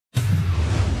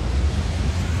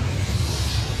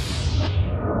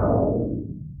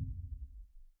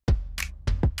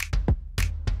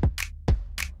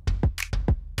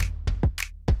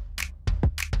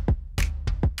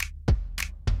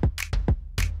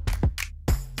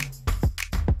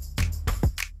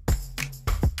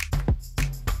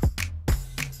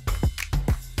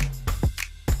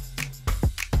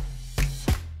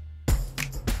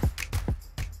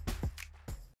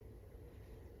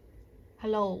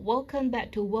Hello, welcome back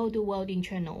to Welding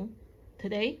channel.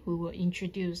 Today we will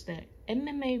introduce the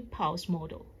MMA Pulse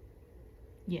model.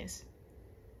 Yes,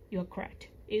 you're correct.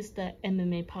 It's the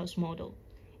MMA Pulse model.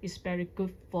 It's very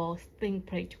good for thin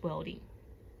plate welding.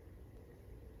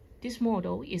 This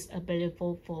model is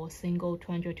available for single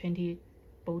 220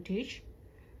 voltage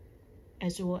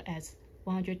as well as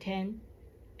 110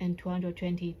 and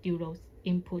 220 dual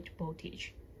input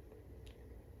voltage.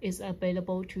 It's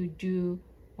available to do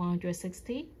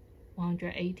 160,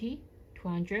 180,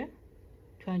 200,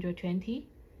 220,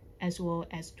 as well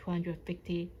as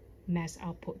 250 mass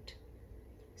output.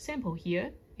 Sample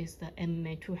here is the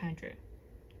MMA 200.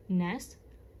 Next,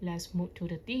 let's move to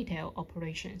the detail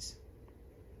operations.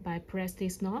 By press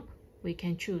this knob, we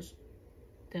can choose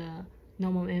the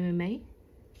normal MMA,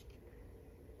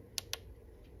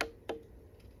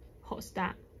 hot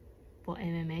start for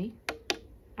MMA,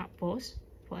 up force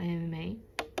for MMA,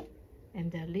 and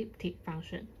the LIFT TIG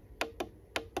function.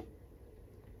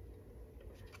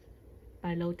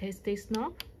 By rotating this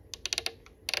knob,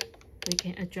 we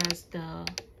can adjust the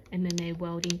MMA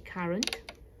welding current.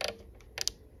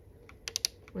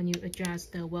 When you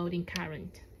adjust the welding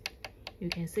current, you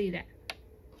can see that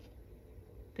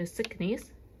the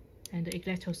thickness and the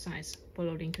electrode size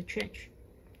following to change.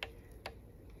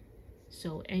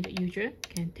 So end user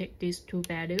can take these two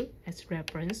values as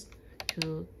reference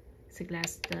to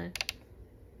select the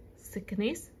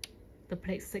thickness, the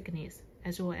plate thickness,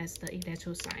 as well as the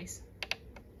electrode size.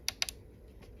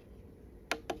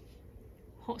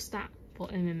 Hot start for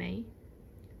MMA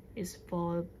is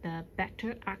for the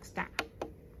better arc start.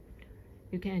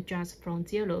 You can adjust from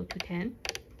 0 to 10.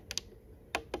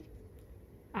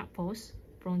 Up force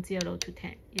from 0 to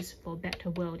 10 is for better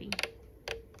welding.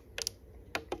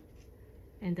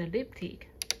 And the LIFT TIG,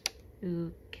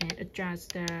 you can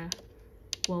adjust the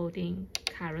welding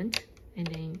current, and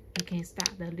then you can start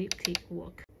the LIFT TIG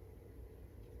work.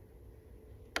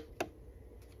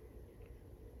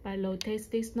 By rotating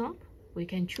this knob, we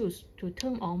can choose to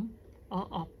turn on or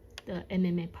off the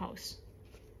MMA Pulse.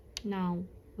 Now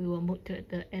we will move to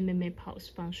the MMA Pulse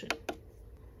function.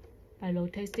 By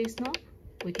rotating this knob,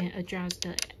 we can adjust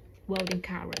the welding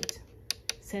current.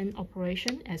 Same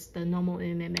operation as the normal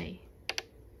MMA.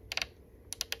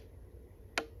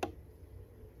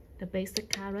 The basic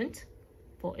current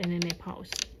for MMA Pulse.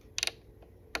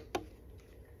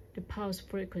 The pulse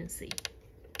frequency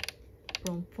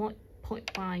from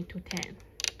 0.5 to 10.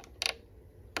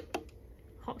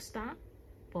 Hot start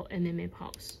for MMA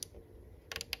Pulse.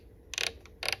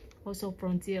 Also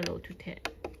from 0 to 10.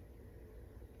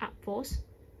 Up force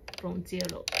from 0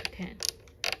 to 10.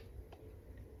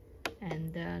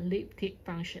 And the LIFT TIG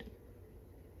function.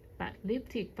 But LIFT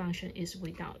TIG function is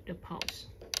without the pulse.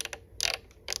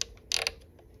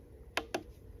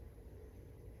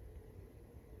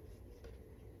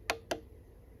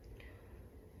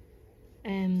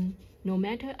 And no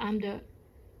matter under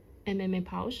MMA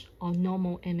Pulse or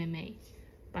normal MMA,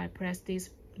 by press this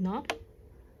knob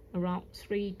around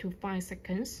 3 to 5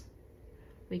 seconds,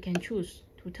 we can choose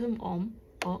to turn on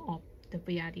or off the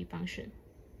VRD function.